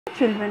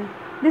Children,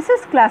 this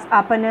is class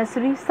Upper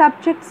Nursery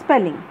subject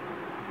spelling.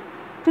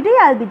 Today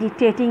I'll be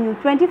dictating you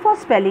 24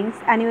 spellings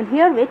and you'll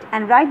hear it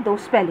and write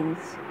those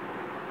spellings.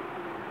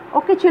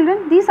 Okay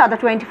children, these are the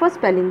 24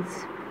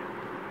 spellings.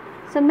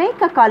 So make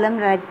a column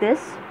like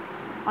this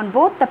on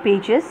both the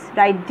pages.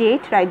 Write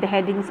date, write the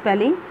heading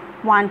spelling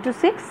 1 to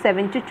 6,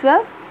 7 to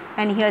 12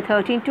 and here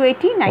 13 to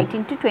 18,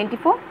 19 to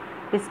 24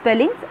 with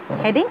spellings,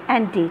 heading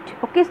and date.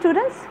 Okay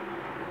students,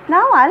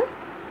 now I'll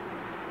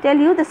tell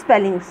you the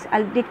spellings.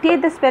 I'll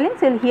dictate the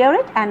spellings, you'll hear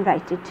it and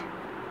write it.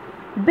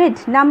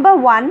 Bid, number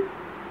one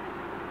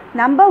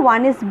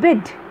is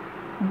bid,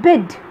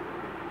 bid.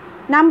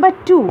 Number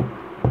 2,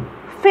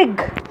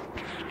 fig,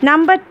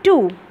 number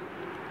 2,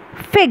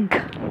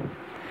 fig.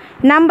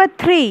 Number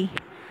 3,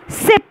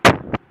 sip,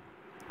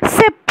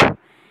 sip.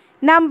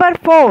 Number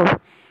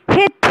 4,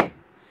 hit,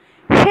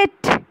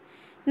 hit.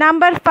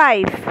 Number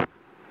 5,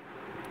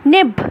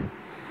 nib,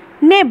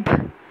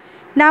 nib.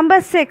 Number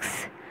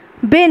 6,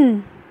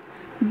 bin,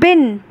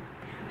 bin.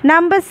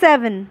 Number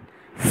 7,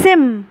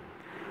 sim,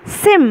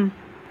 sim.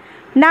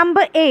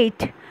 Number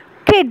 8,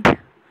 kid,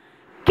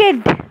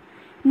 kid.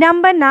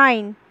 Number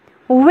 9,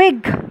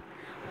 wig,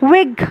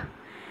 wig.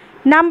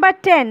 Number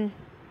 10,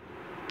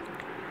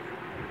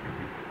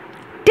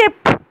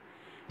 tip,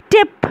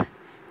 tip.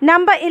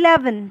 Number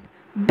 11,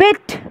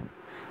 bit,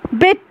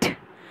 bit.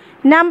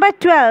 Number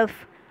 12,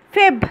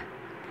 fib,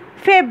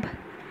 fib.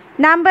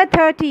 Number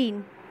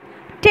 13,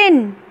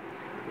 tin,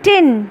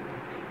 tin.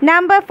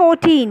 Number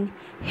 14,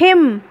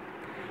 him,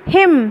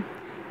 him.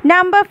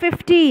 Number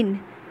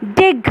 15,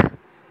 dig,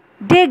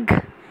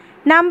 dig.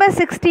 Number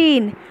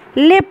 16,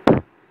 lip,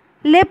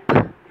 lip.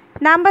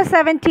 Number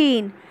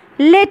 17,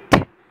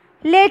 lit,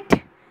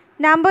 lit.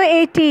 Number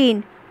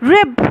 18,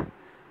 rib,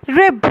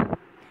 rib.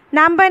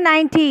 Number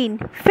 19,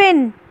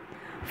 fin,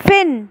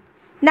 fin.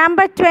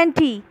 Number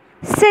 20,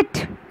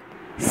 sit,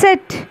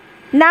 sit.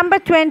 Number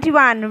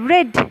 21,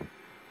 rid,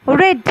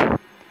 rid.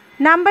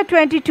 Number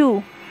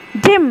 22,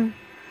 dim,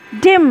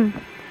 dim.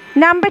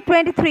 Number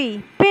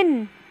 23,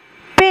 pin,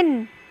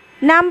 pin.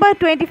 Number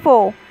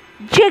 24,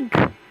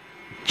 jig,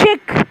 jig.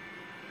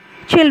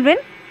 Children,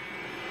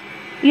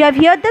 you have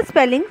heard the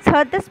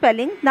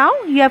spellings, now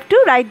you have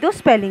to write those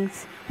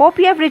spellings. Hope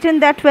you have written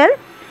that well,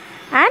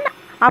 and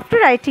after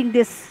writing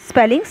this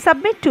spelling,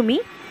 submit to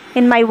me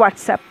in my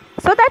WhatsApp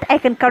so that I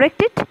can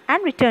correct it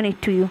and return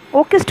it to you.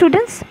 Okay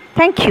students,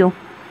 thank you.